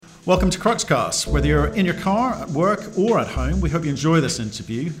Welcome to Cruxcast. Whether you're in your car, at work, or at home, we hope you enjoy this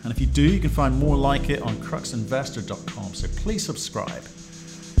interview. And if you do, you can find more like it on cruxinvestor.com. So please subscribe.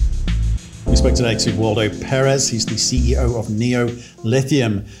 We spoke today to Waldo Perez. He's the CEO of Neo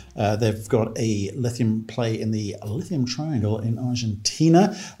Lithium. They've got a lithium play in the Lithium Triangle in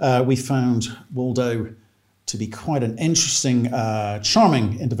Argentina. We found Waldo to be quite an interesting,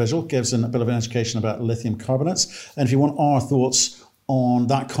 charming individual. Gives a bit of an education about lithium carbonates. And if you want our thoughts on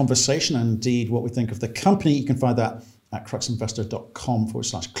that conversation and indeed what we think of the company, you can find that at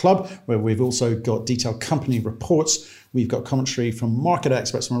cruxinvestor.com/club, where we've also got detailed company reports. We've got commentary from market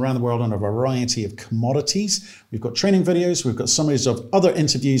experts from around the world on a variety of commodities. We've got training videos, we've got summaries of other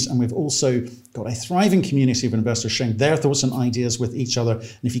interviews, and we've also got a thriving community of investors sharing their thoughts and ideas with each other.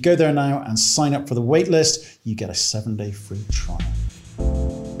 And if you go there now and sign up for the waitlist, you get a 7-day free trial.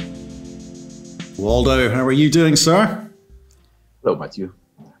 Waldo, how are you doing, sir? Hello, Matthew.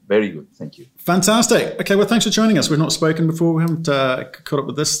 Very good. Thank you. Fantastic. Okay, well, thanks for joining us. We've not spoken before. We haven't caught up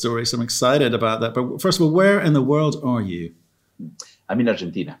with this story, so I'm excited about that. But first of all, where in the world are you? I'm in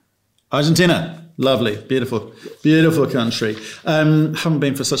Argentina. Argentina. Lovely. Beautiful. Beautiful country. Haven't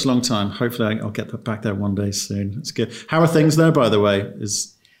been for such a long time. Hopefully I'll get back there one day soon. It's good. How are things there, by the way?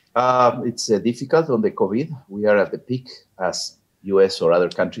 It's difficult on the COVID. We are at the peak as US or other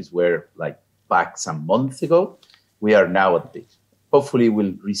countries were like back some months ago. We are now at the peak. Hopefully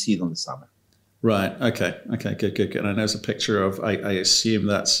we'll recede on the summer. Right. Okay. Good. And there's a picture of, I assume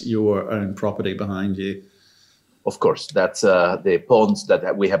that's your own property behind you. Of course. That's the ponds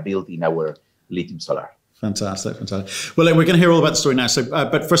that we have built in our lithium solar. Fantastic. Well, we're going to hear all about the story now. So,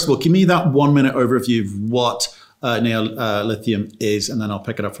 but first of all, give me that 1-minute overview of what Neo Lithium is, and then I'll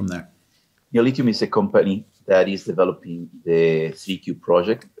pick it up from there. Neo Lithium is a company that is developing the 3Q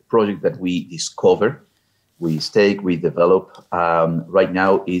project, a project that we discover. We stake, we develop. Right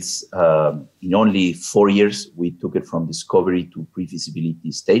now is in only 4 years, we took it from discovery to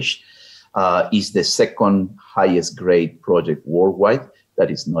pre-feasibility stage. Is the second highest grade project worldwide that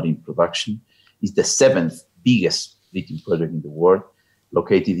is not in production. Is the 7th biggest lithium project in the world,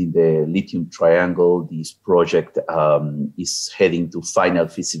 located in the Lithium Triangle. This project is heading to final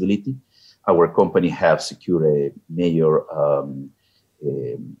feasibility. Our company have secured a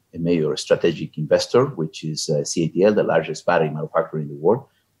major strategic investor, which is CATL, the largest battery manufacturer in the world.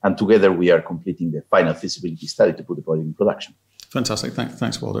 And together we are completing the final feasibility study to put the project in production. Fantastic.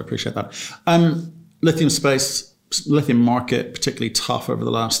 Thanks, Waldo. I appreciate that. Lithium space, lithium market, particularly tough over the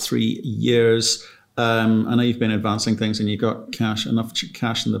last 3 years. I know you've been advancing things and you've got enough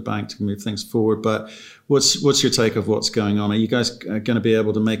cash in the bank to move things forward. But what's your take of what's going on? Are you guys going to be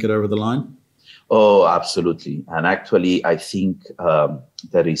able to make it over the line? Oh, absolutely. And actually, I think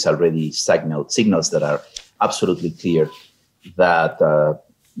there is already signals that are absolutely clear that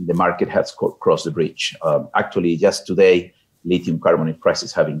the market has crossed the bridge. Actually, just today, lithium carbonate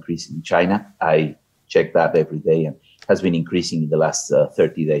prices have increased in China. I check that every day and has been increasing in the last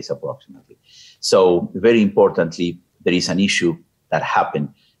 30 days approximately. So very importantly, there is an issue that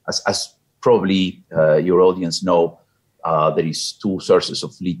happened. As probably your audience know, there is 2 sources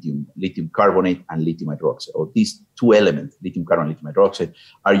of lithium carbonate and lithium hydroxide. Or these 2 elements, lithium carbonate and lithium hydroxide,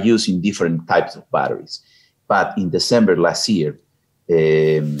 are used in different types of batteries. But in December last year,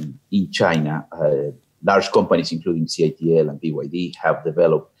 in China, large companies, including CATL and BYD, have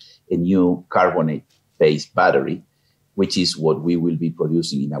developed a new carbonate-based battery, which is what we will be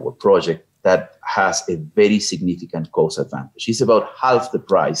producing in our project, that has a very significant cost advantage. It's about half the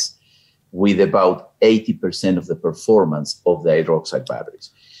price, with about 80% of the performance of the hydroxide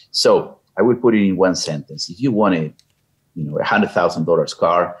batteries. So I will put it in one sentence. If you want a $100,000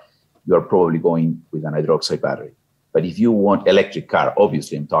 car, you are probably going with an hydroxide battery. But if you want electric car,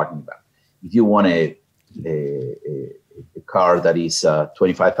 obviously I'm talking about, if you want a car that is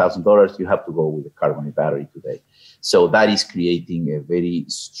 $25,000, you have to go with a carbonate battery today. So that is creating a very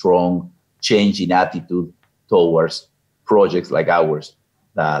strong change in attitude towards projects like ours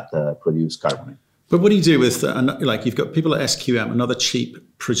that produce carbonate. But what do you do with, like, you've got people at SQM, another cheap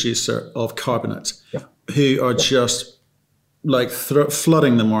producer of carbonate, who are just like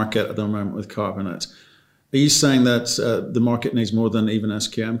flooding the market at the moment with carbonate. Are you saying that the market needs more than even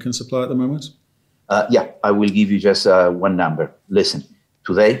SQM can supply at the moment? I will give you just one number. Listen,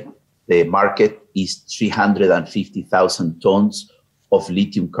 today the market is 350,000 tons of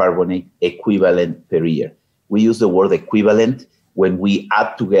lithium carbonate equivalent per year. We use the word equivalent when we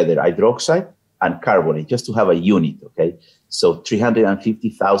add together hydroxide and carbonate, just to have a unit, okay? So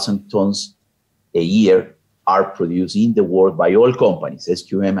 350,000 tons a year are produced in the world by all companies,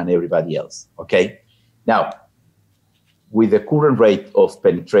 SQM and everybody else, okay? Now, with the current rate of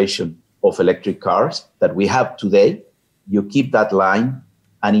penetration of electric cars that we have today, you keep that line,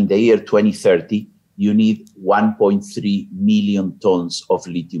 and in the year 2030, you need 1.3 million tons of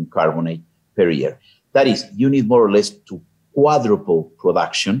lithium carbonate per year. That is, you need more or less to quadruple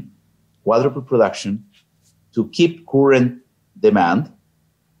production to keep current demand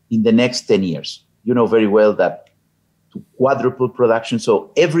in the next 10 years. You know very well that to quadruple production,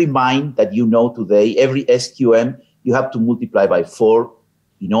 so every mine that you know today, every SQM, you have to multiply by 4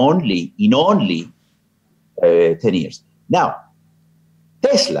 in only 10 years. Now,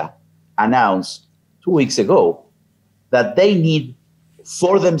 Tesla announced 2 weeks ago that they need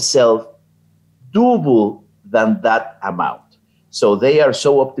for themselves double than that amount. So they are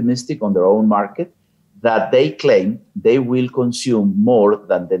so optimistic on their own market that they claim they will consume more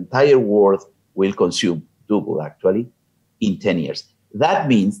than the entire world will consume, double actually, in 10 years. That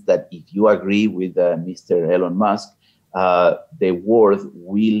means that if you agree with Mr. Elon Musk, the world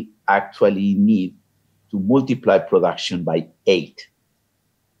will actually need to multiply production by 8.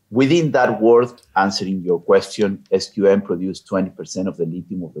 Within that world, answering your question, SQM produced 20% of the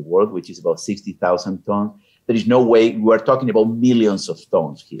lithium of the world, which is about 60,000 tons. There is no way, we are talking about millions of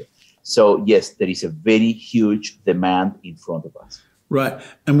tons here. So yes, there is a very huge demand in front of us. Right.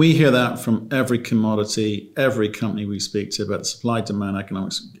 And we hear that from every commodity, every company we speak to about supply-demand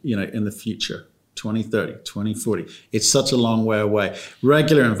economics, in the future, 2030, 2040. It's such a long way away.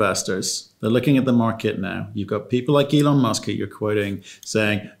 Regular investors, they're looking at the market now. You've got people like Elon Musk you're quoting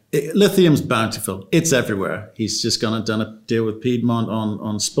saying, lithium's bountiful. It's everywhere. He's just done a deal with Piedmont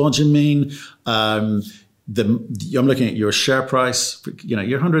on spodumene. I'm looking at your share price. You're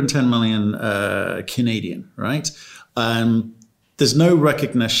 110 million Canadian, right? There's no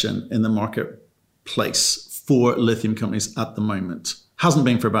recognition in the marketplace for lithium companies at the moment. Hasn't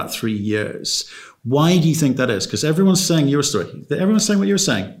been for about 3 years. Why do you think that is? Because everyone's saying your story. Everyone's saying what you're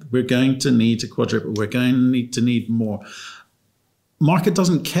saying. We're going to need to quadruple. We're going to need more. Market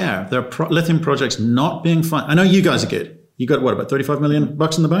doesn't care. There are lithium projects not being financed. I know you guys are good. You got about $35 million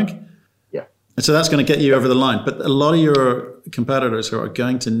in the bank? Yeah. And so that's going to get you over the line. But a lot of your competitors who are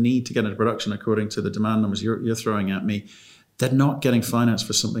going to need to get into production according to the demand numbers you're throwing at me, they're not getting financed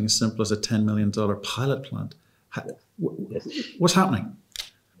for something as simple as a $10 million pilot plant. What's happening?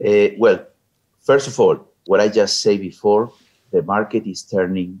 Well, first of all, what I just said before, the market is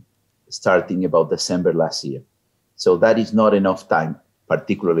starting about December last year. So that is not enough time,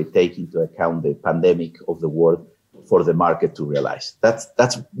 particularly taking into account the pandemic of the world, for the market to realize. That's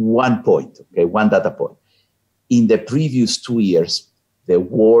one point, okay, one data point. In the previous 2 years, the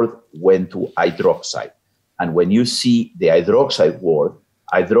world went to hydroxide. And when you see the hydroxide world,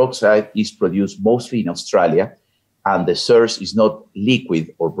 hydroxide is produced mostly in Australia, and the source is not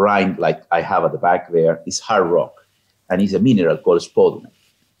liquid or brine like I have at the back there. It's hard rock, and it's a mineral called spodumene.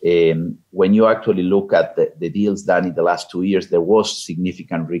 When you actually look at the deals done in the last 2 years, there was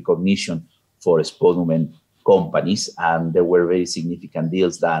significant recognition for spodumene companies, and there were very significant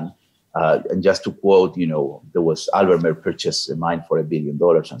deals done. And just to quote, there was Albemarle purchased a mine for $1 billion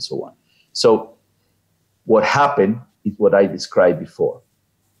and so on. So what happened is what I described before.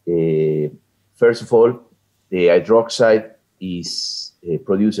 First of all, the hydroxide is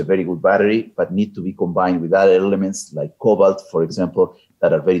produce a very good battery, but need to be combined with other elements like cobalt, for example,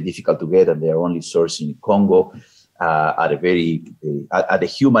 that are very difficult to get, and they are only sourced in Congo at a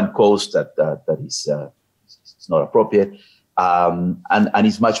human cost that is it's not appropriate, and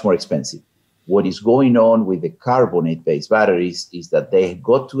it's much more expensive. What is going on with the carbonate-based batteries is that they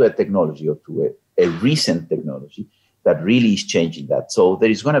got to a technology or to a recent technology that really is changing that. So there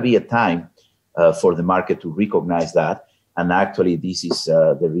is going to be a time for the market to recognize that. And actually, this is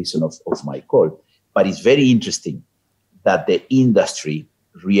the reason of my call. But it's very interesting that the industry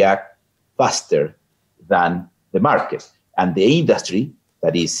react faster than the market. And the industry,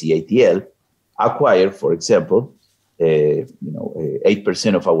 that is CATL, acquired, for example,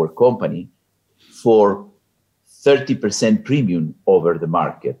 8% of our company for 30% premium over the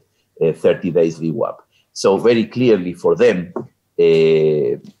market, 30 days VWAP. So very clearly for them,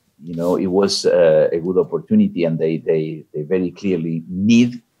 it was a good opportunity, and they very clearly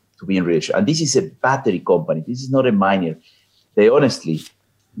need to be in relation. And this is a battery company. This is not a miner. They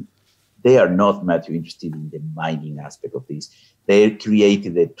are not much interested in the mining aspect of this. They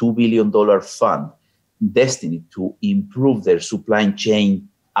created a $2 billion fund destined to improve their supply chain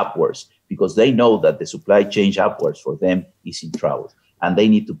upwards, because they know that the supply chain upwards for them is in trouble, and they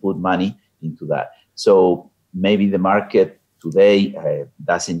need to put money into that. So maybe the market today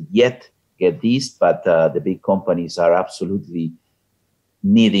doesn't yet get this, but the big companies are absolutely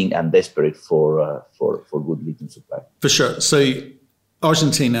needing and desperate for good lithium supply. For sure. So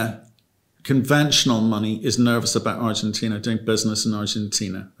Argentina, conventional money is nervous about Argentina, doing business in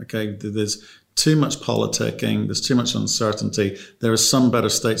Argentina. Okay, there's too much politicking, there's too much uncertainty. There are some better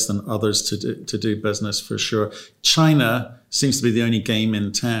states than others to do business, for sure. China seems to be the only game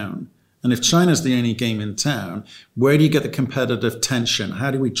in town. And if China's the only game in town, where do you get the competitive tension?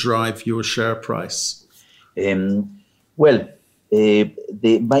 How do we drive your share price? My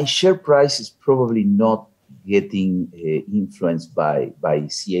share price is probably not getting influenced by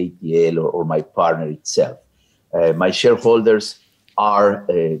CATL or my partner itself. My shareholders are,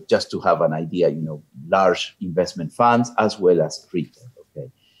 just to have an idea, large investment funds as well as retail. Okay,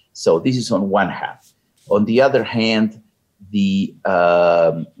 so this is on one hand. On the other hand,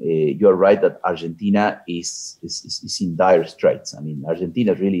 you're right that Argentina is in dire straits. I mean,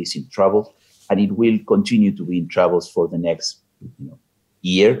 Argentina really is in trouble, and it will continue to be in troubles for the next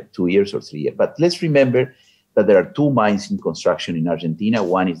year, 2 years, or 3 years. But let's remember that there are 2 mines in construction in Argentina.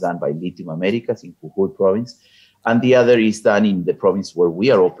 One is done by Lithium Americas in Jujuy province, and the other is done in the province where we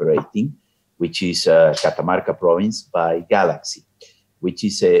are operating, which is Catamarca province by Galaxy, which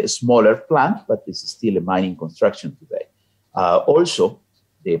is a smaller plant, but this is still a mine in construction today. Also,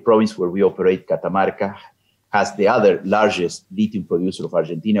 the province where we operate, Catamarca, has the other largest lithium producer of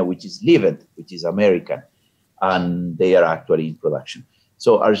Argentina, which is Livent, which is American, and they are actually in production.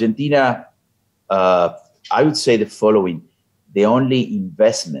 So Argentina, I would say the following: the only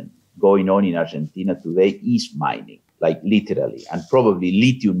investment going on in Argentina today is mining, like literally, and probably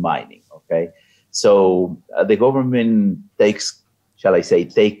lithium mining, okay? So the government take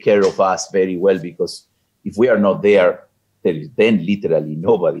care of us very well, because if we are not there, there is then literally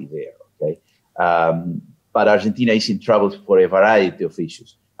nobody there, okay? But Argentina is in trouble for a variety of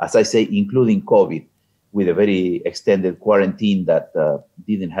issues, as I say, including COVID, with a very extended quarantine that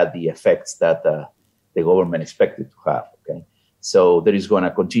didn't have the effects that the government expected to have, okay? So there is going to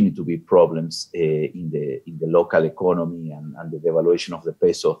continue to be problems in the local economy and the devaluation of the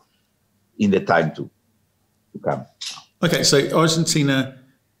peso in the time to come. Okay, so Argentina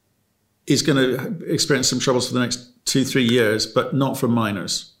is going to experience some troubles for the next 2-3 years, but not for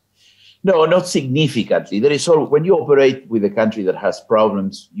miners. No, not significantly. There is when you operate with a country that has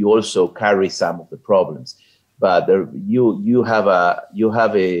problems, you also carry some of the problems. But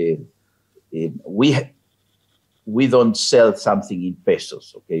we don't sell something in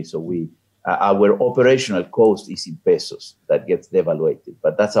pesos. Okay, so our operational cost is in pesos that gets devaluated,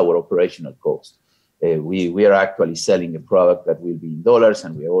 but that's our operational cost. We are actually selling a product that will be in dollars,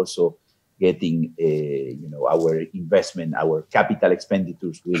 and we are also getting our investment, our capital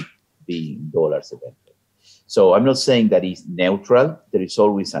expenditures will be in dollars eventually. So I'm not saying that it's neutral. There is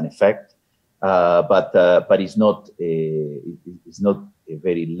always an effect, but it's not a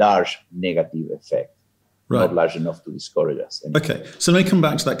very large negative effect. Right. Not large enough to discourage us. Okay, so let me come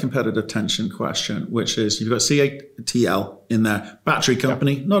back to that competitive tension question, which is you've got CATL in there, battery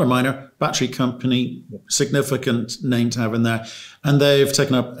company, not a miner, battery company, significant name to have in there. And they've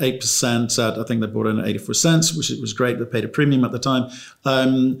taken up 8% at, I think they bought in at 84 cents, which was great. They paid a premium at the time.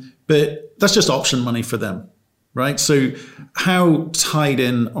 But that's just option money for them, right? So how tied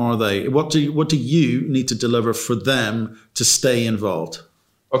in are they? What do you need to deliver for them to stay involved?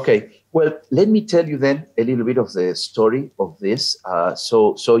 Okay. Well, let me tell you then a little bit of the story of this,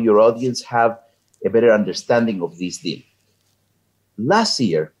 so your audience have a better understanding of this deal. Last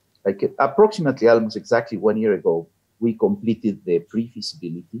year, like approximately almost exactly 1 year ago, we completed the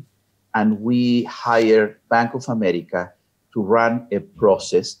pre-feasibility, and we hired Bank of America to run a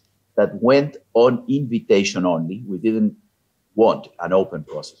process that went on invitation only. We didn't want an open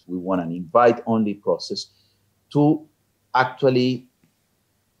process. We want an invite-only process to actually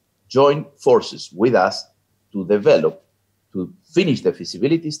join forces with us to finish the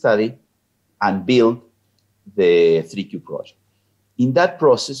feasibility study and build the 3Q project. In that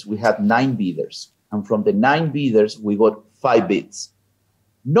process, we had 9 bidders. And from the 9 bidders, we got 5 bids.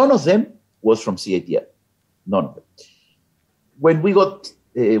 None of them was from CATL. None of them. When we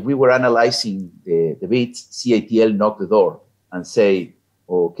were analyzing the bids, CATL knocked the door and say,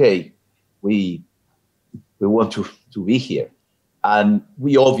 okay, we want to be here. And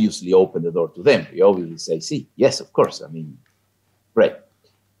we obviously open the door to them. We obviously say, yes, of course. I mean, great.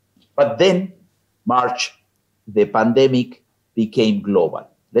 But then March, the pandemic became global.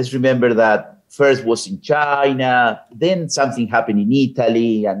 Let's remember that first was in China, then something happened in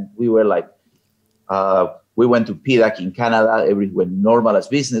Italy, and we were like, we went to PDAC in Canada, everywhere normal as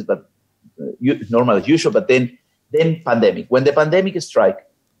business, but normal as usual, but then pandemic. When the pandemic struck,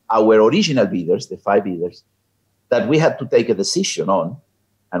 our original bidders, the 5 bidders, that we had to take a decision on,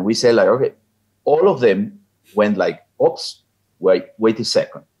 And we say like, okay, all of them went like, oops, wait a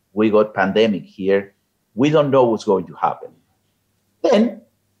second. We got pandemic here. We don't know what's going to happen. Then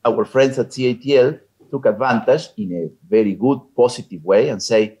our friends at CATL took advantage in a very good, positive way and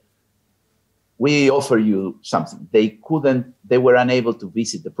say, we offer you something. They were unable to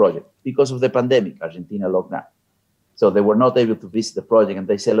visit the project because of the pandemic, Argentina lockdown. So they were not able to visit the project. And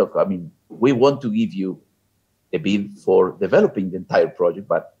they said, look, I mean, we want to give you a bid for developing the entire project,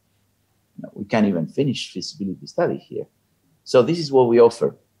 but we can't even finish feasibility study here. So this is what we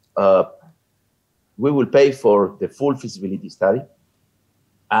offer. We will pay for the full feasibility study.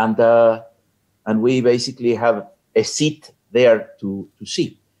 And we basically have a seat there to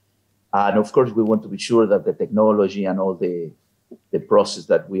see. And of course, we want to be sure that the technology and all the process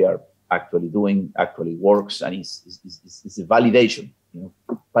that we are actually doing actually works and is a validation,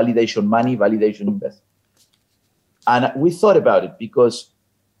 validation money, validation investment. And we thought about it because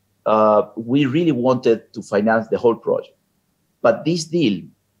we really wanted to finance the whole project. But this deal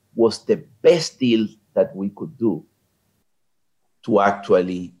was the best deal that we could do to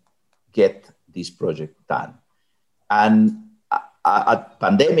actually get this project done. And at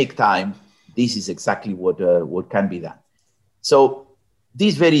pandemic time, this is exactly what can be done. So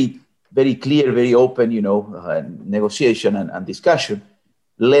this very, very clear, very open, negotiation and discussion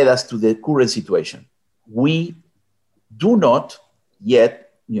led us to the current situation. We do not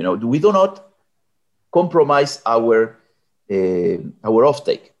yet, we do not compromise our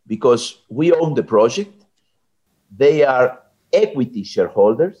offtake because we own the project. They are equity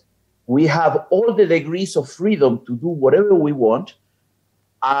shareholders. We have all the degrees of freedom to do whatever we want,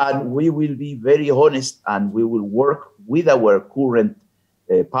 and we will be very honest and we will work with our current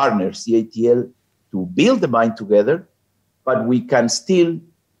partner, CATL, to build the mine together, but we can still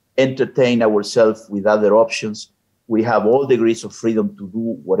entertain ourselves with other options. We have all degrees of freedom to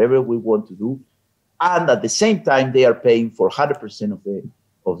do whatever we want to do, and at the same time, they are paying for 100%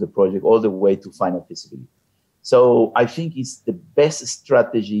 of the project all the way to final feasibility. So I think it's the best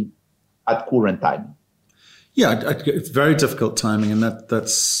strategy at current timing. Yeah, it's very difficult timing, and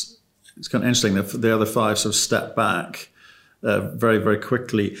it's kind of interesting that the other five sort of step back very, very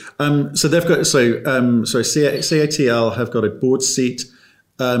quickly. So they've got CATL have got a board seat.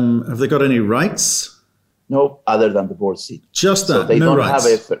 Have they got any rights? No, other than the board seat. Just that. So they no don't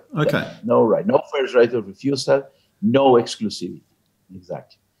rights. have okay. No right, no first right of refusal, no exclusivity.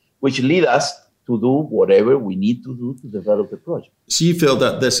 Exactly, which lead us to do whatever we need to do to develop the project. So you feel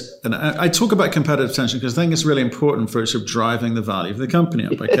that this, and I talk about competitive tension because I think it's really important for sort of driving the value of the company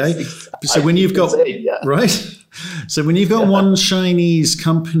up, okay? Yes, so when you've got, yeah. right? So when you've got one Chinese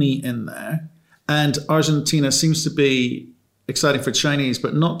company in there, and Argentina seems to be exciting for Chinese,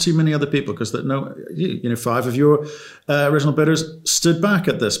 but not too many other people because five of your original bidders stood back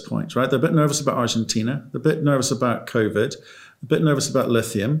at this point, right? They're a bit nervous about Argentina, they're a bit nervous about COVID, a bit nervous about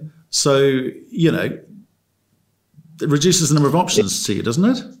lithium. So, it reduces the number of options to you, doesn't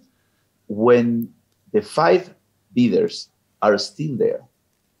it? When the five bidders are still there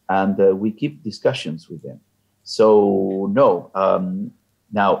and we keep discussions with them. So, no.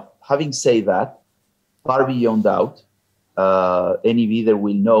 Now, having said that, far beyond doubt, any bidder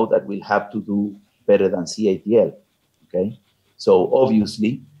will know that we'll have to do better than CATL, okay? So,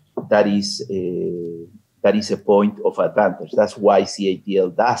 obviously, that is a point of advantage. That's why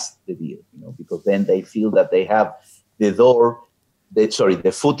CATL does the deal, because then they feel that they have the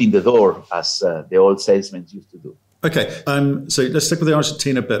foot in the door, as the old salesmen used to do. Okay, so let's stick with the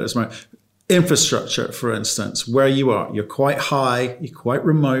Argentina bit as well. Infrastructure, for instance, where you are, you're quite high, you're quite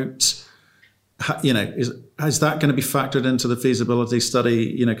remote. Is that going to be factored into the feasibility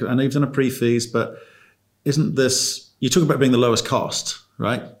study? I know you've done a pre-feas, but isn't this? You talk about being the lowest cost,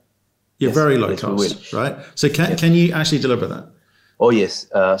 right? You're very low cost, right? So can you actually deliver that? Oh, yes.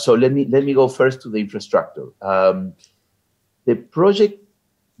 So let me go first to the infrastructure. The project,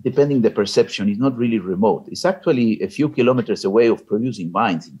 depending the perception, is not really remote. It's actually a few kilometers away of producing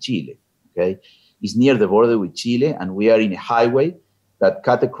mines in Chile, okay? It's near the border with Chile, and we are in a highway that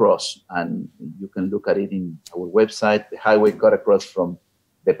cut across, and you can look at it in our website. The highway cut across from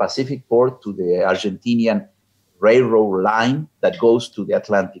the Pacific port to the Argentinian railroad line that goes to the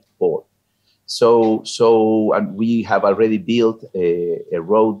Atlantic port. So and we have already built a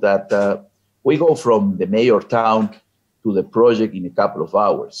road that we go from the mayor town to the project in a couple of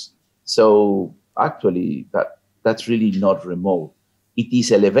hours. So actually, that's really not remote. It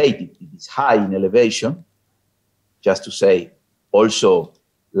is elevated. It is high in elevation. Just to say, also,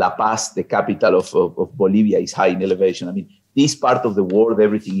 La Paz, the capital of Bolivia, is high in elevation. I mean, this part of the world,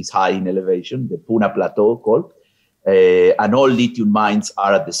 everything is high in elevation, the Puna Plateau called. and all lithium mines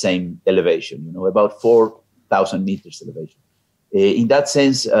are at the same elevation, about 4,000 meters elevation. In that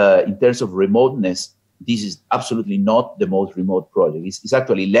sense, in terms of remoteness, this is absolutely not the most remote project. It's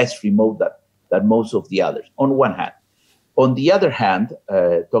actually less remote than most of the others, on one hand. On the other hand,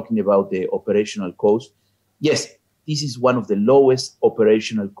 talking about the operational cost, yes, this is one of the lowest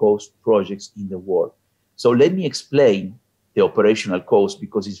operational cost projects in the world. So let me explain the operational cost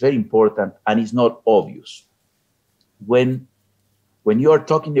because it's very important and it's not obvious. When you are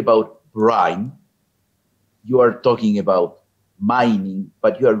talking about brine, you are talking about mining,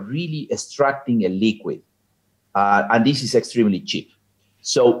 but you are really extracting a liquid. And this is extremely cheap.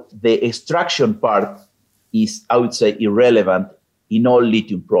 So the extraction part is, I would say, irrelevant in all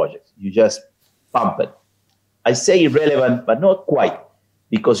lithium projects. You just pump it. I say irrelevant, but not quite,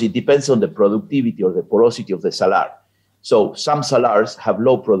 because it depends on the productivity or the porosity of the salar. So some salars have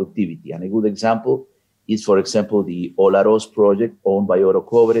low productivity. And a good example is, for example, the Olaroz project owned by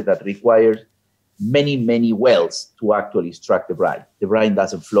Orocobre that requires many, many wells to actually extract the brine. The brine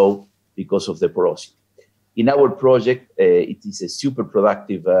doesn't flow because of the porosity. In our project, it is a super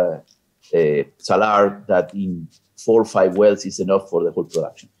productive salar that in 4 or 5 wells is enough for the whole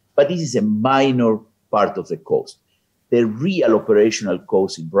production. But this is a minor part of the cost. The real operational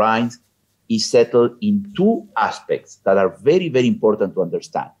cost in brines is settled in 2 aspects that are very, very important to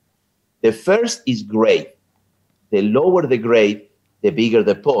understand. The first is grade. The lower the grade, the bigger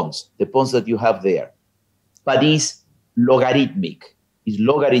the ponds that you have there. But it's logarithmic. It's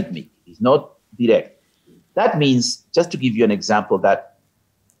not direct. That means, just to give you an example, that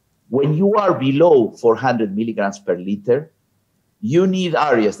when you are below 400 milligrams per liter, you need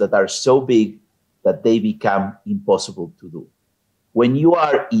areas that are so big that they become impossible to do. When you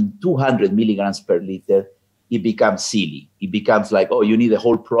are in 200 milligrams per liter, it becomes silly. It becomes like, oh, you need a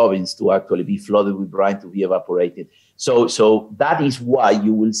whole province to actually be flooded with brine to be evaporated. So that is why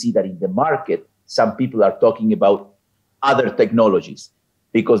you will see that in the market, some people are talking about other technologies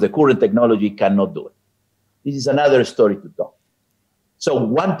because the current technology cannot do it. This is another story to talk. So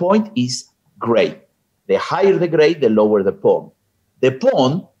one point is grade. The higher the grade, the lower the pond. The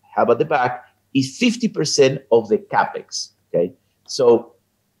pond, have at the back, is 50% of the capex, okay? So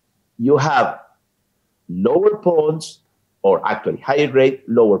you have lower ponds, or actually higher grade,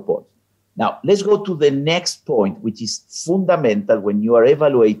 lower ponds. Now, let's go to the next point, which is fundamental when you are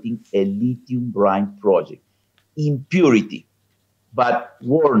evaluating a lithium brine project. Impurity. But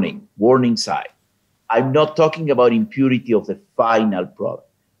warning sign. I'm not talking about impurity of the final product.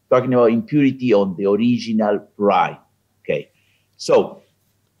 I'm talking about impurity on the original brine, okay? So,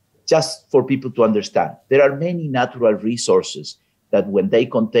 just for people to understand, there are many natural resources that when they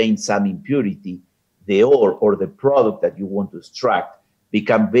contain some impurity, the ore or the product that you want to extract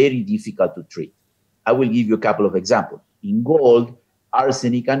become very difficult to treat. I will give you a couple of examples. In gold,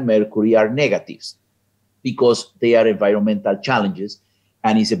 arsenic and mercury are negatives because they are environmental challenges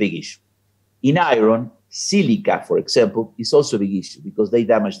and it's a big issue. In iron, silica, for example, is also a big issue because they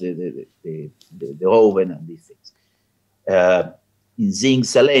damage the oven and these things. In zinc,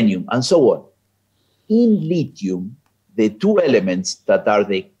 selenium, and so on. In lithium, the 2 elements that are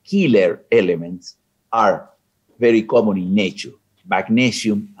the killer elements are very common in nature,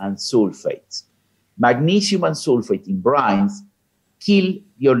 magnesium and sulfates. Magnesium and sulfate in brines kill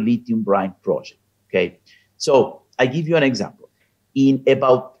your lithium brine project, okay? So I give you an example. In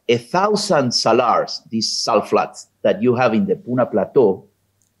about 1,000 salars, these sulfates that you have in the Puna Plateau,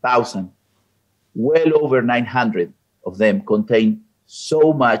 1,000, well over 900 of them contain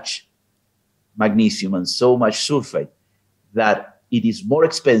so much magnesium and so much sulfate that it is more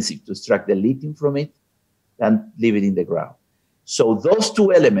expensive to extract the lithium from it than leave it in the ground. So those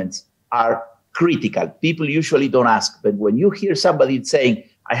 2 elements are critical. People usually don't ask, but when you hear somebody saying,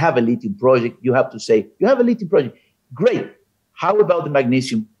 I have a lithium project, you have to say, you have a lithium project? Great. How about the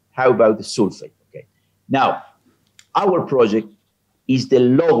magnesium? How about the sulfate? Okay. Now, our project is the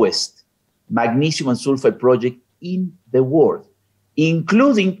lowest magnesium and sulfate project in the world,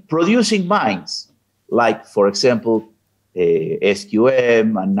 including producing mines, like, for example,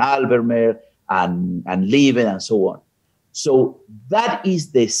 SQM and Albermer and Leven and so on. So that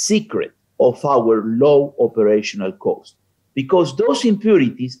is the secret of our low operational cost, because those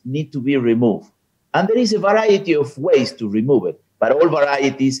impurities need to be removed. And there is a variety of ways to remove it, but all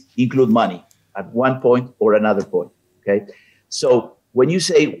varieties include money at one point or another point, okay? So when you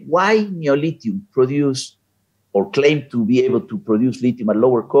say, why Neolithium produce or claim to be able to produce lithium at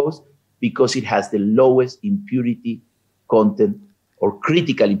lower cost? Because it has the lowest impurity content or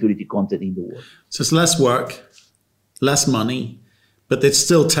critical impurity content in the world. So it's less work, less money, But it's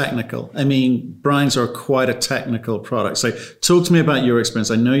still technical. I mean, brines are quite a technical product. So talk to me about your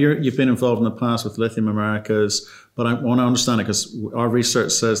experience. I know you've been involved in the past with Lithium Americas, but I want to understand it because our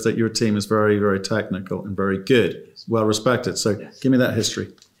research says that your team is very, very technical and very good, well respected. So give me that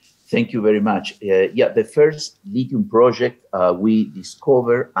history. Thank you very much. The first lithium project we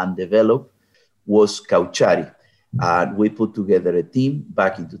discovered and developed was Cauchari. We put together a team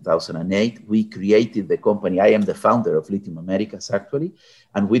back in 2008. We created the company. I am the founder of Lithium Americas, actually.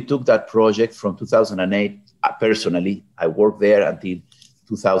 And we took that project from 2008. Personally, I worked there until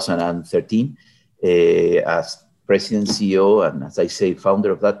 2013 as president, CEO, and as I say,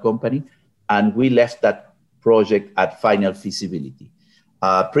 founder of that company. And we left that project at final feasibility.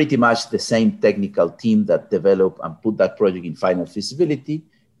 Pretty much the same technical team that developed and put that project in final feasibility.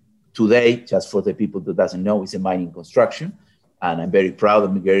 Today, just for the people that doesn't know, it's a mine in construction, and I'm very proud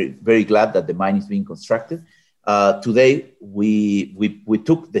and very, very glad that the mine is being constructed. Today, we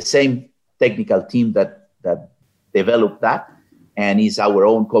took the same technical team that developed that, and it's our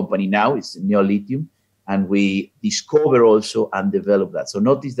own company now. It's Neo Lithium, and we discover also and develop that. So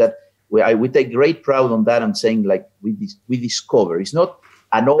notice that we take great pride on that. I'm saying like we discover. It's not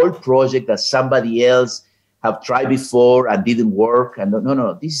an old project that somebody else have tried before and didn't work. And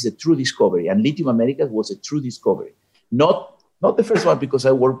no. This is a true discovery. And Lithium Americas was a true discovery. Not the first one, because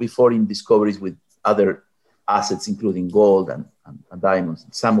I worked before in discoveries with other assets, including gold and diamonds.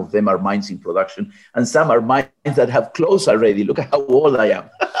 Some of them are mines in production, and some are mines that have closed already. Look at how old I am.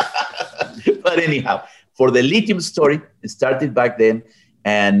 But anyhow, for the lithium story, it started back then.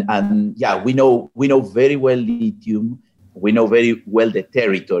 And we know very well lithium. We know very well the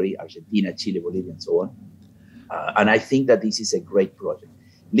territory, Argentina, Chile, Bolivia, and so on. And I think that this is a great project.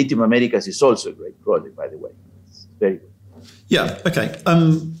 Lithium Americas is also a great project, by the way. It's very good. Yeah, okay.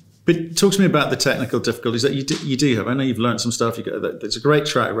 But talk to me about the technical difficulties that you do have. I know you've learned some stuff. It's a great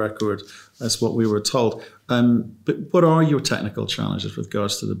track record. That's what we were told. But what are your technical challenges with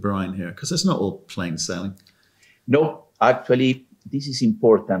regards to the brine here? Because it's not all plain sailing. No, actually, this is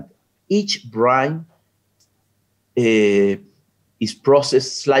important. Each brine is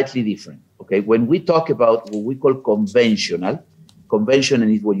processed slightly different. Okay, when we talk about what we call conventional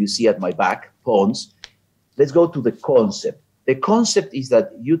is what you see at my back, ponds. Let's go to the concept. The concept is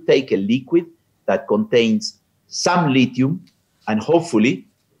that you take a liquid that contains some lithium and hopefully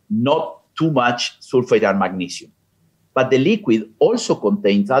not too much sulfate and magnesium. But the liquid also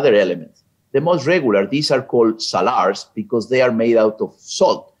contains other elements. The most regular, these are called salars because they are made out of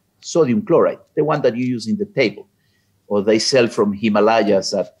salt, sodium chloride, the one that you use in the table, or they sell from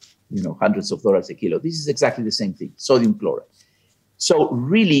Himalayas at hundreds of dollars a kilo. This is exactly the same thing, sodium chloride. So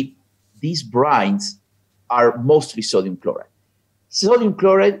really, these brines are mostly sodium chloride. Sodium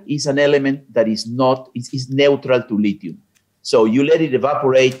chloride is an element that is neutral to lithium. So you let it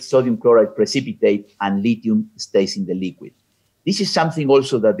evaporate, sodium chloride precipitate, and lithium stays in the liquid. This is something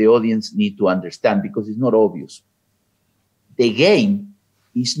also that the audience need to understand because it's not obvious. The game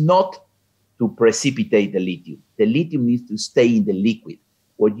is not to precipitate the lithium. The lithium needs to stay in the liquid.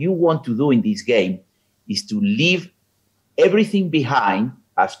 What you want to do in this game is to leave everything behind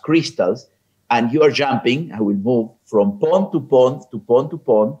as crystals, and you are jumping. I will move from pond to pond to pond to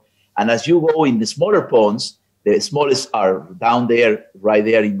pond. And as you go in the smaller ponds, the smallest are down there, right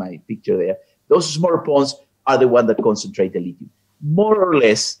there in my picture there. Those smaller ponds are the ones that concentrate the lithium. More or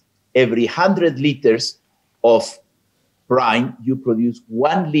less, every 100 liters of brine, you produce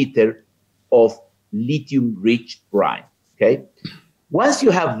 1 liter of lithium-rich brine, okay? Once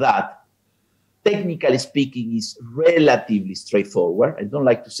you have that, technically speaking, is relatively straightforward. I don't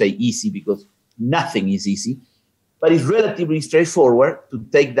like to say easy because nothing is easy, but it's relatively straightforward to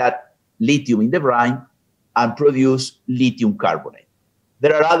take that lithium in the brine and produce lithium carbonate.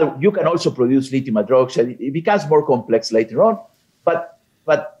 You can also produce lithium hydroxide. It becomes more complex later on, but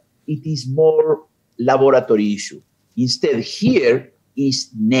it is more laboratory issue. Instead, here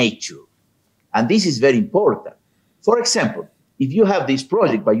is nature. And this is very important. For example, if you have this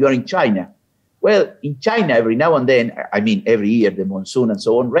project, but you are in China, well, in China, every now and then, every year, the monsoon and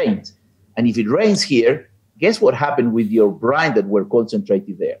so on rains. And if it rains here, guess what happened with your brine that were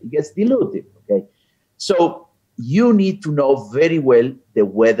concentrated there? It gets diluted, okay? So you need to know very well the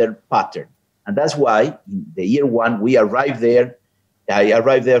weather pattern. And that's why in the year 1, we arrived there. I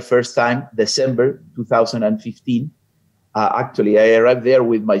arrived there first time, December 2015. Actually, I arrived there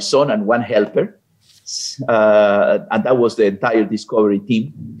with my son and 1 helper. And that was the entire discovery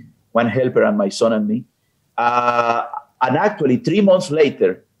team, 1 helper and my son and me. And actually, 3 months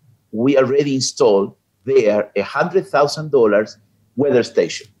later, we already installed there $100,000 weather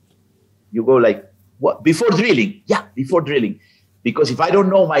station. You go like, what? Before drilling? Yeah, before drilling. because if I don't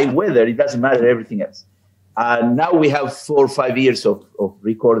know my weather, it doesn't matter everything else. And now we have 4 or 5 years of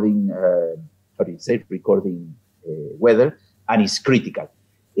recording, recording weather, and it's critical.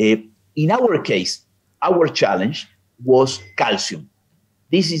 In our case, our challenge was calcium.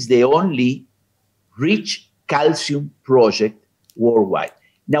 This is the only rich calcium project worldwide.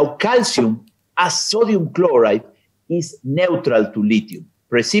 Now, calcium, as sodium chloride, is neutral to lithium,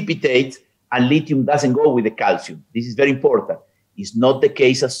 precipitates, and lithium doesn't go with the calcium. This is very important. It's not the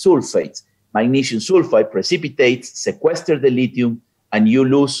case as sulfates. Magnesium sulfide precipitates, sequesters the lithium, and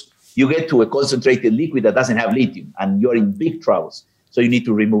you get to a concentrated liquid that doesn't have lithium, and you're in big troubles. So you need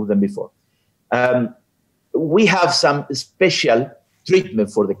to remove them before. We have some special treatment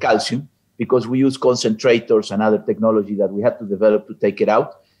for the calcium because we use concentrators and other technology that we had to develop to take it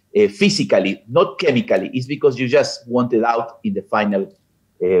out physically, not chemically. It's because you just want it out in the final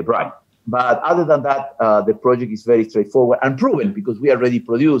brine. But other than that, the project is very straightforward and proven because we already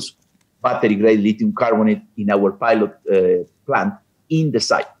produce battery-grade lithium carbonate in our pilot plant in the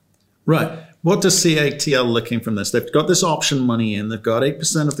site. Right. What does CATL looking from this? They've got this option money in. They've got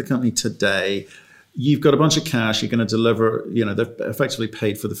 8% of the company today. You've got a bunch of cash. You're going to deliver, they've effectively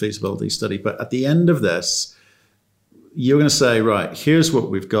paid for the feasibility study. But at the end of this, you're going to say, right, here's what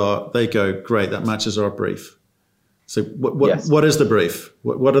we've got. They go, great, that matches our brief. So what is the brief?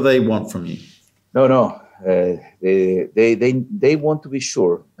 What do they want from you? No. They want to be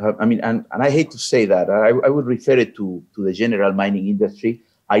sure. And I hate to say that. I would refer it to the general mining industry.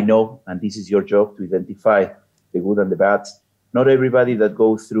 I know, and this is your job, to identify the good and the bad. Not everybody that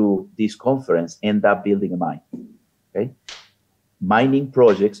goes through this conference end up building a mine. Okay, mining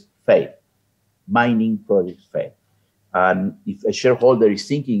projects fail. And if a shareholder is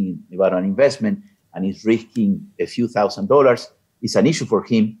thinking about an investment and is risking a few $1,000s, it's an issue for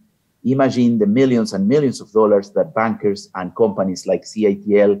him. Imagine the millions and millions of dollars that bankers and companies like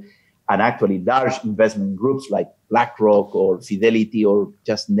CATL and actually large investment groups like BlackRock or Fidelity, or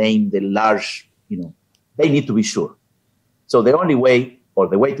just name the large, they need to be sure. So the only way, or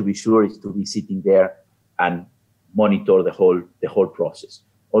the way to be sure, is to be sitting there and monitor the whole process.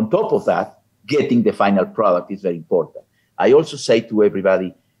 On top of that, getting the final product is very important. I also say to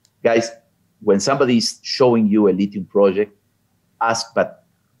everybody, guys, when somebody is showing you a lithium project, ask, but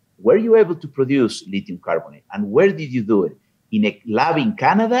were you able to produce lithium carbonate? And where did you do it? In a lab in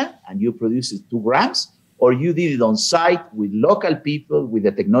Canada, and you produced it 2 grams? Or you did it on site with local people with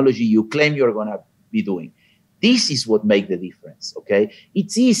the technology you claim you're going to be doing? This is what makes the difference, okay?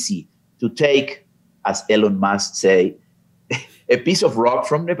 It's easy to take, as Elon Musk say, a piece of rock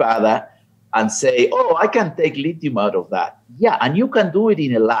from Nevada and say, oh, I can take lithium out of that. Yeah, and you can do it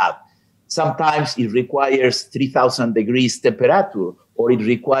in a lab. Sometimes it requires 3,000 degrees temperature, or it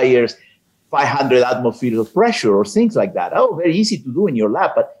requires 500 atmospheres of pressure, or things like that. Oh, very easy to do in your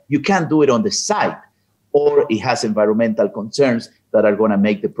lab, but you can't do it on the site, or it has environmental concerns that are going to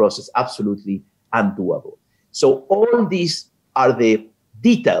make the process absolutely undoable. So all these are the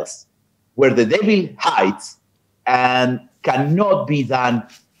details where the devil hides and cannot be done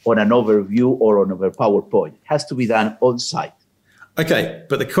on an overview or on a PowerPoint. It has to be done on site. Okay,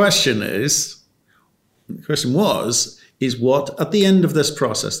 but the question is what, at the end of this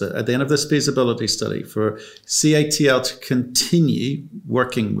process, at the end of this feasibility study, for CATL to continue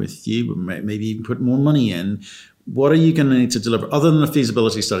working with you, maybe even put more money in, what are you going to need to deliver other than a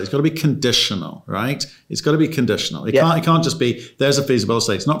feasibility study? It's got to be conditional, right? It's got to be conditional. It can't just be, there's a feasibility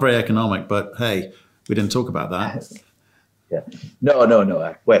study. It's not very economic, but hey, we didn't talk about that. Yeah.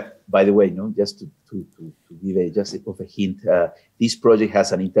 No. Well, by the way, just to give a hint, this project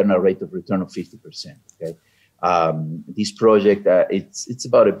has an internal rate of return of 50%. Okay. This project, it's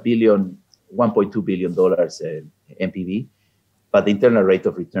about $1.2 billion NPV, but the internal rate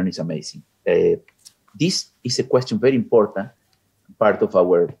of return is amazing. This is a question very important, part of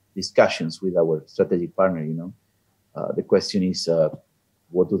our discussions with our strategic partner. The question is,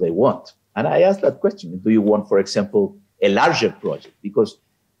 what do they want? And I asked that question: do you want, for example, a larger project? Because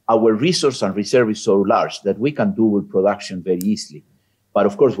our resource and reserve is so large that we can double production very easily. But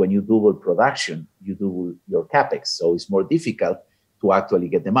of course, when you double production, you double your capex. So it's more difficult to actually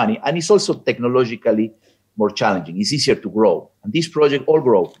get the money. And it's also technologically more challenging. It's easier to grow. And this project all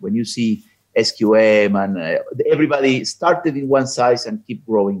grow. When you see SQM and everybody started in one size and keep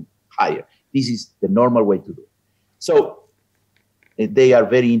growing higher. This is the normal way to do it. So they are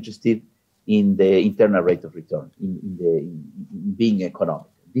very interested in the internal rate of return, in being economic.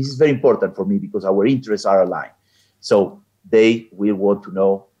 This is very important for me because our interests are aligned. So they will want to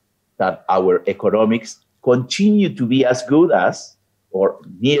know that our economics continue to be as good as, or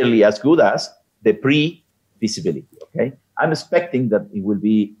nearly as good as, the pre-feasibility, okay? I'm expecting that it will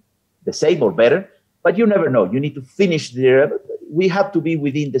be the same or better, but you never know. You need to finish we have to be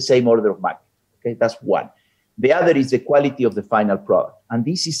within the same order of magnitude. Okay, that's one. The other is the quality of the final product. And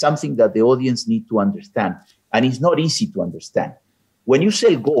this is something that the audience need to understand. And it's not easy to understand. When you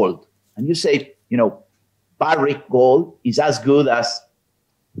sell gold and you say, Barrick gold is as good as,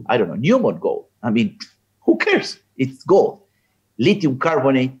 I don't know, Newmont gold. I mean, who cares? It's gold. Lithium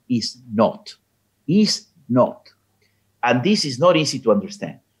carbonate is not. Is not. And this is not easy to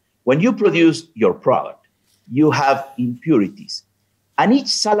understand. When you produce your product, you have impurities. And each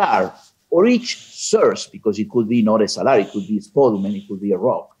salar or each source, because it could be not a salar, it could be a spodumene, it could be a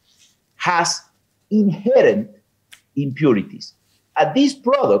rock, has inherent impurities. And these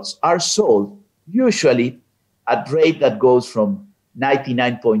products are sold usually at rate that goes from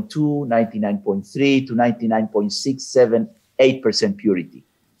 99.2, 99.3 to 99.6, 7, 8% purity.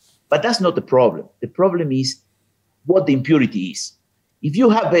 But that's not the problem. The problem is what the impurity is. If you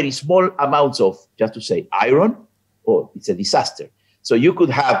have very small amounts of, just to say, iron, it's a disaster. So you could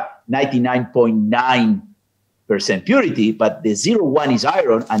have 99.9% purity, but the 0.1 is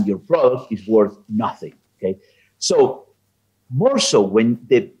iron and your product is worth nothing, okay? So more so when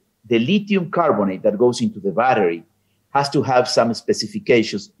the lithium carbonate that goes into the battery has to have some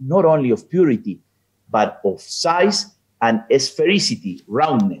specifications, not only of purity, but of size and sphericity,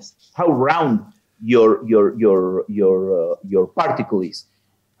 roundness, how round your particle is.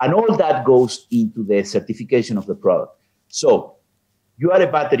 And all that goes into the certification of the product. So you are a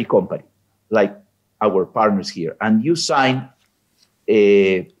battery company, like our partners here, and you sign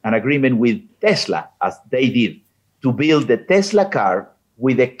an agreement with Tesla, as they did, to build the Tesla car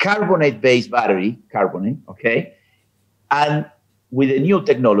with a carbonate-based battery, okay? And with a new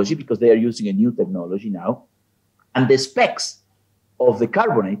technology, because they are using a new technology now, and the specs of the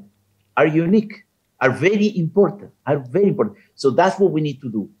carbonate are unique, are very important. So that's what we need to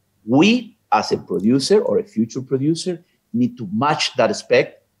do. We, as a producer or a future producer, need to match that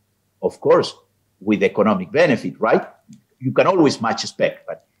spec, of course, with economic benefit, right? You can always match a spec,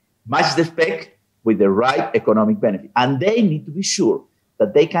 but match the spec with the right economic benefit. And they need to be sure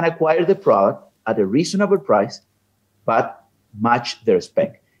that they can acquire the product at a reasonable price, but match their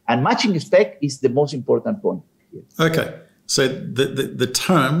spec. And matching spec is the most important point here. Okay. So the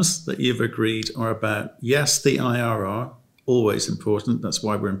terms that you've agreed are about, yes, the IRR, always important. That's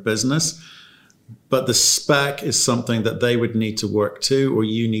why we're in business. But the spec is something that they would need to work to, or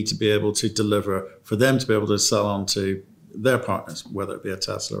you need to be able to deliver for them to be able to sell on to their partners, whether it be a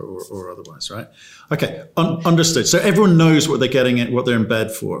Tesla or otherwise, right? Okay, understood. So everyone knows what they're getting at, what they're in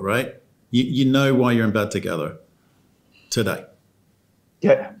bed for, right? You know why you're in bed together today.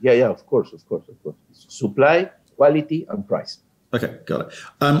 Yeah, of course. Supply, quality, and price. Okay, got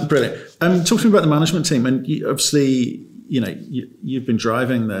it. Brilliant. Talking about the management team, and obviously, you've been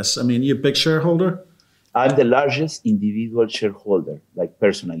driving this. I mean, you're a big shareholder? I'm the largest individual shareholder, like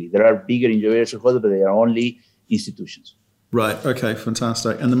personally. There are bigger individual shareholders, but they are only institutions. Right. Okay.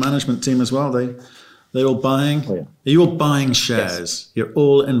 Fantastic. And the management team as well. They all buying. Oh, yeah. Are you all buying shares? Yes. You're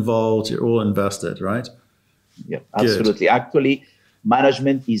all involved. You're all invested, right? Yeah, absolutely. Good. Actually,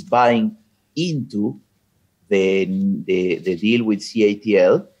 management is buying into the deal with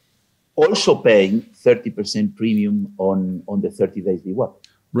CATL, also paying 30% premium on the 30 days VWAP.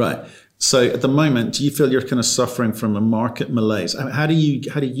 Right. So at the moment, do you feel you're kind of suffering from a market malaise? I mean, how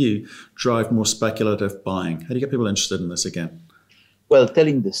do you drive more speculative buying? How do you get people interested in this again? Well,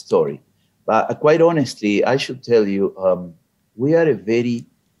 telling the story. But quite honestly, I should tell you, we are a very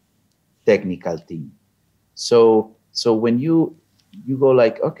technical team. So when you go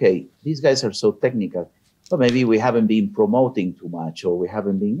like, okay, these guys are so technical, but maybe we haven't been promoting too much, or we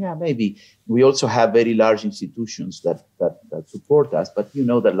haven't been, maybe we also have very large institutions that support us, but you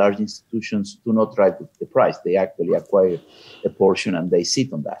know that large institutions do not drive the price. They actually acquire a portion and they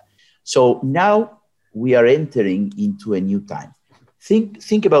sit on that. So now we are entering into a new time.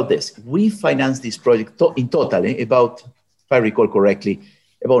 Think about this. We financed this project in total, about, if I recall correctly,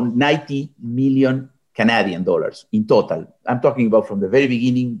 about 90 million Canadian dollars in total. I'm talking about from the very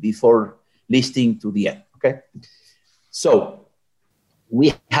beginning, before listing, to the end. Okay, so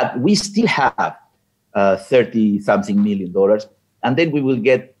we still have $30-something million, and then we will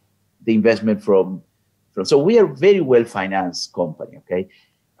get the investment from. So we are a very well financed company. Okay,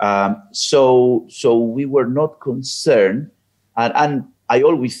 so we were not concerned, and I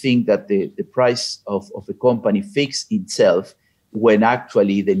always think that the price of the company fixes itself when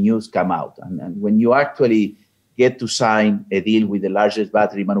actually the news come out, and when you actually get to sign a deal with the largest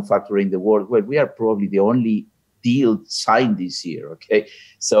battery manufacturer in the world. Well, we are probably the only deal signed this year. Okay,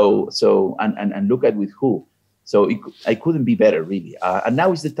 so and look at with who. So I couldn't be better, really. And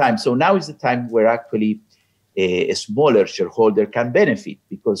now is the time. So now is the time where actually a smaller shareholder can benefit,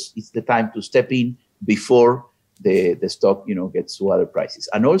 because it's the time to step in before the stock, gets to other prices.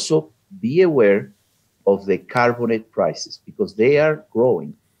 And also be aware of the carbonate prices, because they are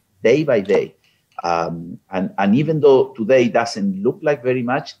growing day by day. And even though today doesn't look like very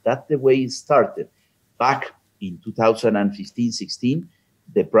much, that's the way it started. Back in 2015, 16,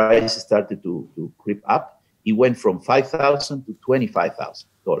 the price started to creep up. It went from $5,000 to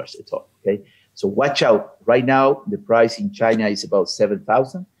 $25,000 a ton. Okay, so watch out. Right now, the price in China is about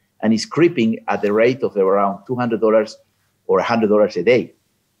 $7,000, and it's creeping at the rate of around $200 or $100 a day.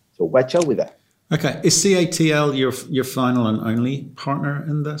 So watch out with that. Okay, is CATL your final and only partner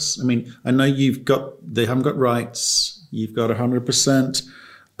in this? I mean, I know they haven't got rights. You've got 100%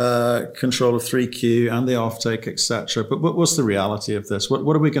 control of 3Q and the offtake, etc. But what's the reality of this?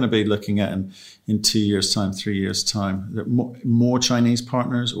 What are we going to be looking at in 2 years' time, 3 years' time? More Chinese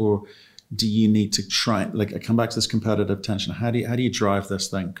partners, or do you need to try, come back to this competitive tension? How do you drive this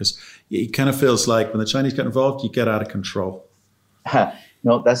thing? Because it kind of feels like when the Chinese get involved, you get out of control.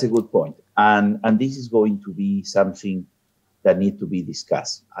 No, that's a good point. And this is going to be something that needs to be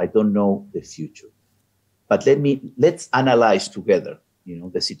discussed. I don't know the future, but let's analyze together,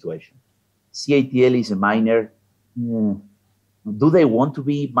 the situation. CATL is a miner. Do they want to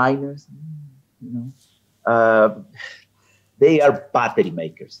be miners? They are battery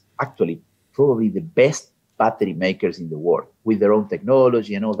makers. Actually, probably the best battery makers in the world, with their own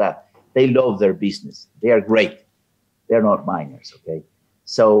technology and all that. They love their business. They are great. They're not miners, okay?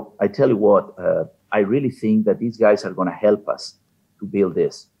 So I tell you what, I really think that these guys are going to help us to build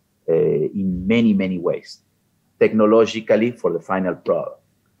this in many, many ways. Technologically, for the final product.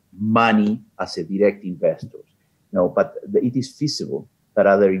 Money as a direct investor. But it is feasible that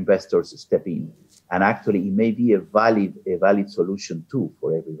other investors step in. And actually, it may be a valid solution too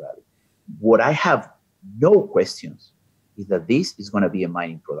for everybody. What I have no questions is that this is going to be a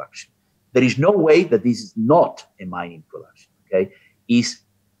mining production. There is no way that this is not a mining production, okay? Is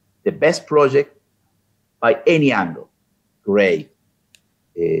the best project by any angle, grade,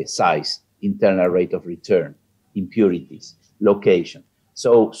 size, internal rate of return, impurities, location.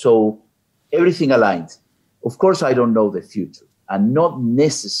 So everything aligns. Of course, I don't know the future, and not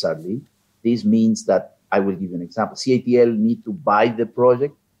necessarily this means that I will give you an example. CATL need to buy the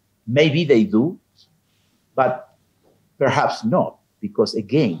project. Maybe they do, but perhaps not, because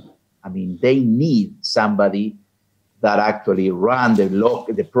again, they need somebody that actually run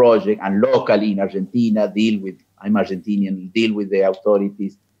the project and locally in Argentina I'm Argentinian, deal with the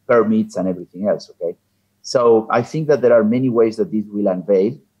authorities, permits and everything else, okay? So I think that there are many ways that this will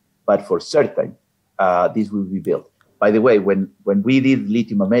unveil, but for certain, this will be built. By the way, when we did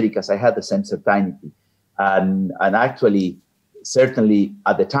Lithium Americas, I had the same certainty. And actually, certainly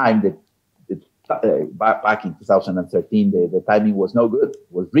at the time, back in 2013, the timing was no good.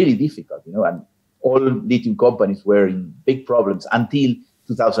 It was really difficult, and all lithium companies were in big problems until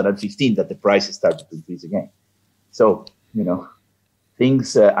 2015 that the prices started to increase again. So,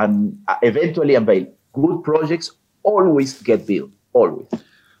 things and eventually unveil. Good projects always get built, always.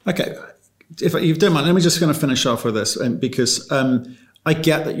 Okay. If you don't mind, let me just kind of finish off with this, because I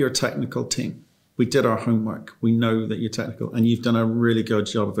get that you're a technical team. We did our homework. We know that you're technical, and you've done a really good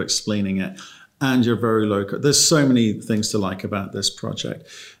job of explaining it. And you're very local. There's so many things to like about this project.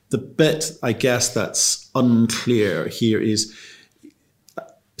 The bit, I guess, that's unclear here is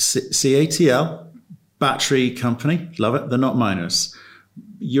CATL, battery company, love it. They're not miners.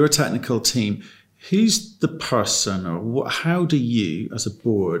 You're a technical team. Who's the person, or how do you, as a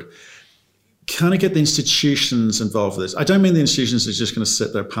board, kind of get the institutions involved with this? I don't mean the institutions are just going to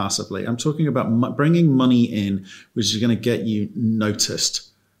sit there passively. I'm talking about bringing money in, which is going to get you noticed.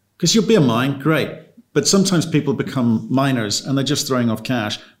 Because you'll be a mine, great. But sometimes people become miners and they're just throwing off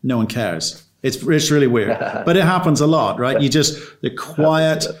cash. No one cares. It's really weird. But it happens a lot, right? They're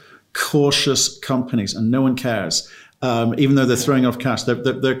quiet, cautious companies and no one cares. Even though they're throwing off cash, they've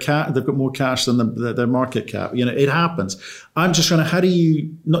got more cash than their market cap. It happens. I'm just trying to, how do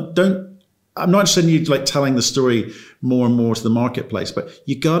you I'm not interested in you telling the story more and more to the marketplace, but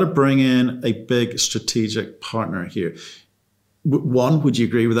you got to bring in a big strategic partner here. One, would you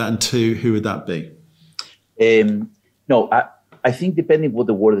agree with that? And two, who would that be? No, I think depending what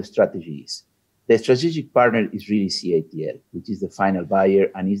the word strategy is. The strategic partner is really CATL, which is the final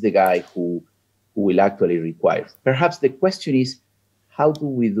buyer and is the guy who will actually require. Perhaps the question is, how do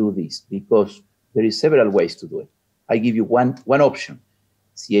we do this? Because there is several ways to do it. I give you one option.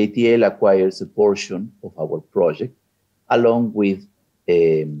 CATL acquires a portion of our project along with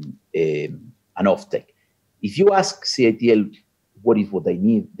an offtake. if you ask CATL what they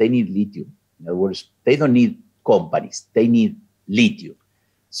need lithium. In other words, they don't need companies, they need lithium.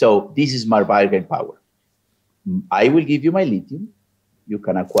 So this is my bargaining power. I will give you my lithium, you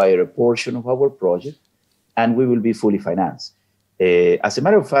can acquire a portion of our project, and we will be fully financed. As a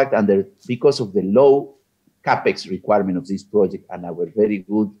matter of fact, because of the low CapEx requirement of this project and our very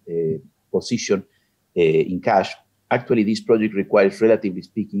good position in cash, actually this project requires, relatively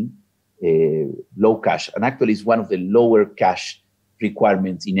speaking, low cash. And actually it's one of the lower cash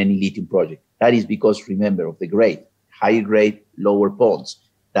requirements in any lithium project. That is because, remember, of the grade, higher grade, lower bonds.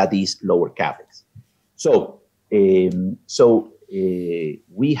 That is lower CapEx. So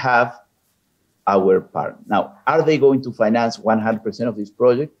we have our part. Now, are they going to finance 100% of this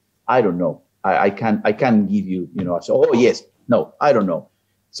project? I don't know. I can't give you, so, oh, yes. No, I don't know.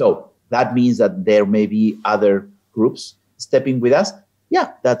 So that means that there may be other groups stepping with us.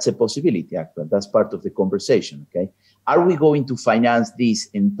 Yeah, that's a possibility, actually. That's part of the conversation, okay? Are we going to finance this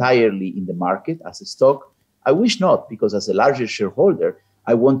entirely in the market as a stock? I wish not, because as a larger shareholder,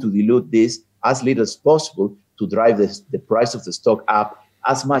 I want to dilute this as little as possible to drive the price of the stock up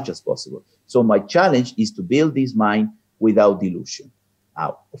as much as possible. So my challenge is to build this mine without dilution.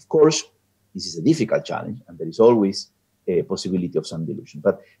 Now, of course, this is a difficult challenge, and there is always a possibility of some dilution.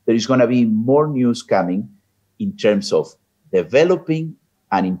 But there is going to be more news coming in terms of developing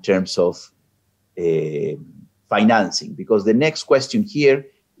and in terms of financing, because the next question here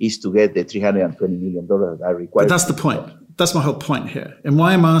is to get the $320 million that are required. But that's the point. That's my whole point here. And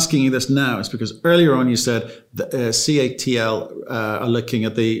why I'm asking you this now is because earlier on you said the CATL are looking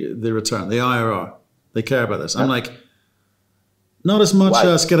at the return, the IRR. They care about this. I'm like, not as much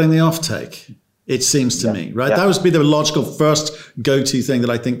as getting the offtake, it seems to me, right? That would be the logical first go-to thing that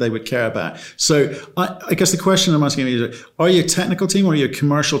I think they would care about. So I guess the question I'm asking you is, are you a technical team or are you a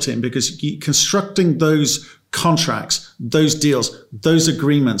commercial team? Because constructing those contracts, those deals, those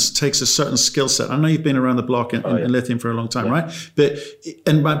agreements takes a certain skill set. I know you've been around the block in lithium for a long time, right? But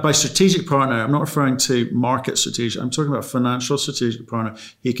by strategic partner, I'm not referring to market strategic. I'm talking about financial strategic partner.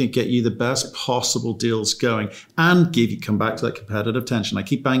 He can get you the best possible deals going and come back to that competitive tension. I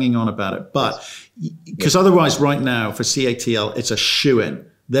keep banging on about it, but because otherwise right now for CATL, it's a shoo-in.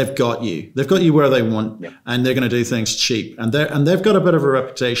 They've got you. They've got you where they want, and they're going to do things cheap. And they've got a bit of a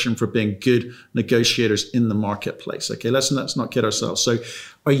reputation for being good negotiators in the marketplace. Okay, let's not kid ourselves. So,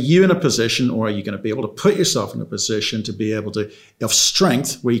 are you in a position, or are you going to be able to put yourself in a position to be able to have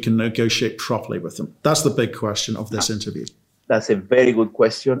strength where you can negotiate properly with them? That's the big question of this interview. That's a very good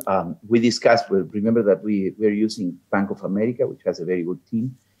question. We discussed. Remember that we're using Bank of America, which has a very good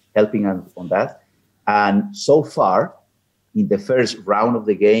team helping us on that. And so far, in the first round of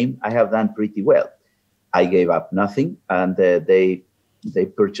the game, I have done pretty well. I gave up nothing, and they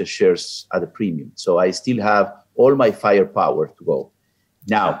purchased shares at a premium. So I still have all my firepower to go.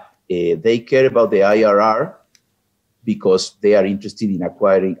 Now, they care about the IRR because they are interested in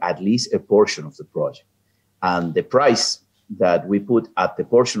acquiring at least a portion of the project. And the price that we put at the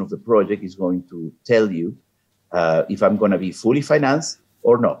portion of the project is going to tell you if I'm going to be fully financed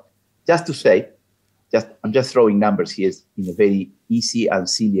or not. Just to say, I'm just throwing numbers here in a very easy and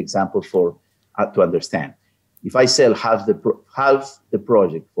silly example for to understand. If I sell half the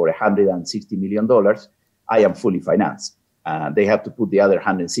project for $160 million, I am fully financed. They have to put the other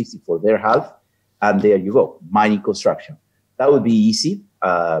 160 for their half, and there you go, mining construction. That would be easy,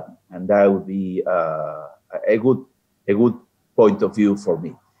 and that would be a good point of view for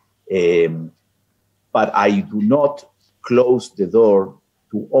me. But I do not close the door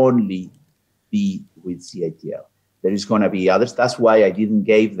to only be with CATL. There is going to be others. That's why I didn't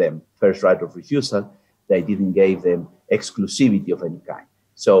give them first right of refusal. I didn't give them exclusivity of any kind.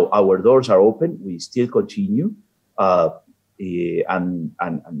 So our doors are open. We still continue, and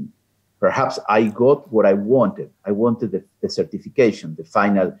perhaps I got what I wanted. I wanted the certification, the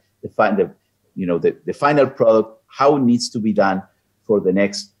final product, how it needs to be done for the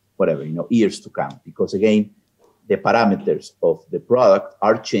next years to come. Because again, the parameters of the product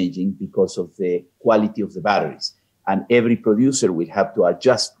are changing because of the quality of the batteries. And every producer will have to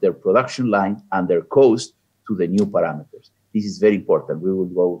adjust their production line and their cost to the new parameters. This is very important. We will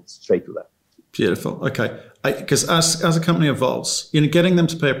go straight to that. Beautiful. Okay. Because as a company evolves, getting them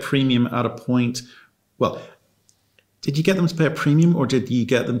to pay a premium at a point, did you get them to pay a premium, or did you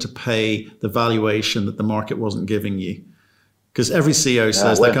get them to pay the valuation that the market wasn't giving you? Because every CEO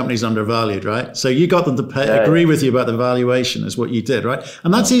says their company's undervalued, right? So you got them to agree with you about the valuation is what you did, right?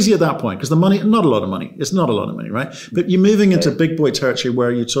 And that's easy at that point because the money, not a lot of money. It's not a lot of money, right? But you're moving into big boy territory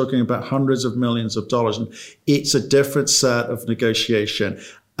where you're talking about hundreds of millions of dollars, and it's a different set of negotiation.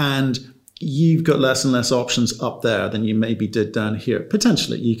 And you've got less and less options up there than you maybe did down here.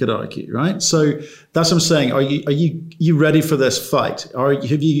 Potentially, you could argue, right? So that's what I'm saying. Are you ready for this fight? Are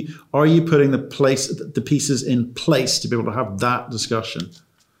you putting the pieces in place to be able to have that discussion?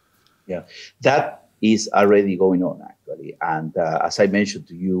 Yeah, that is already going on actually. And as I mentioned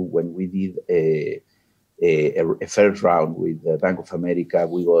to you, when we did a first round with Bank of America,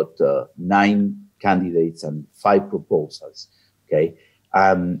 we got 9 candidates and 5 proposals. Okay.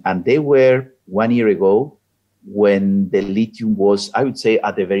 And they were 1 year ago when the lithium was, I would say,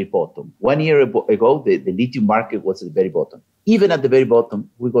 at the very bottom. 1 year ago, the lithium market was at the very bottom. Even at the very bottom,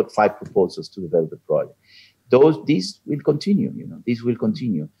 we got 5 proposals to develop the project. This will continue, this will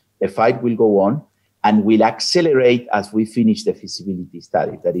continue. The fight will go on and will accelerate as we finish the feasibility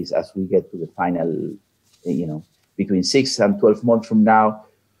study. That is, as we get to the final, between 6 and 12 months from now,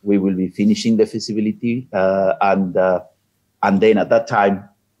 we will be finishing the feasibility and then at that time,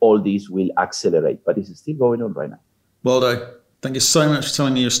 all these will accelerate. But it's still going on right now. Waldo, thank you so much for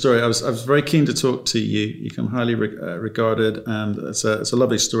telling me your story. I was very keen to talk to you. You come highly regarded, and it's a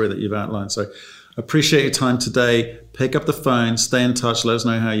lovely story that you've outlined. So I appreciate your time today. Pick up the phone, stay in touch, let us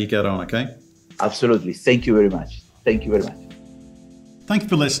know how you get on, okay? Absolutely. Thank you very much. Thank you very much. Thank you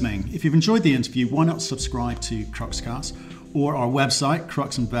for listening. If you've enjoyed the interview, why not subscribe to Cruxcast or our website,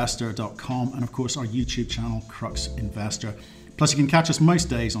 cruxinvestor.com, and of course our YouTube channel, Crux Investor. Plus you can catch us most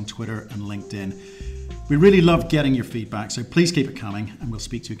days on Twitter and LinkedIn. We really love getting your feedback, so please keep it coming and we'll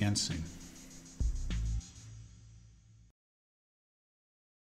speak to you again soon.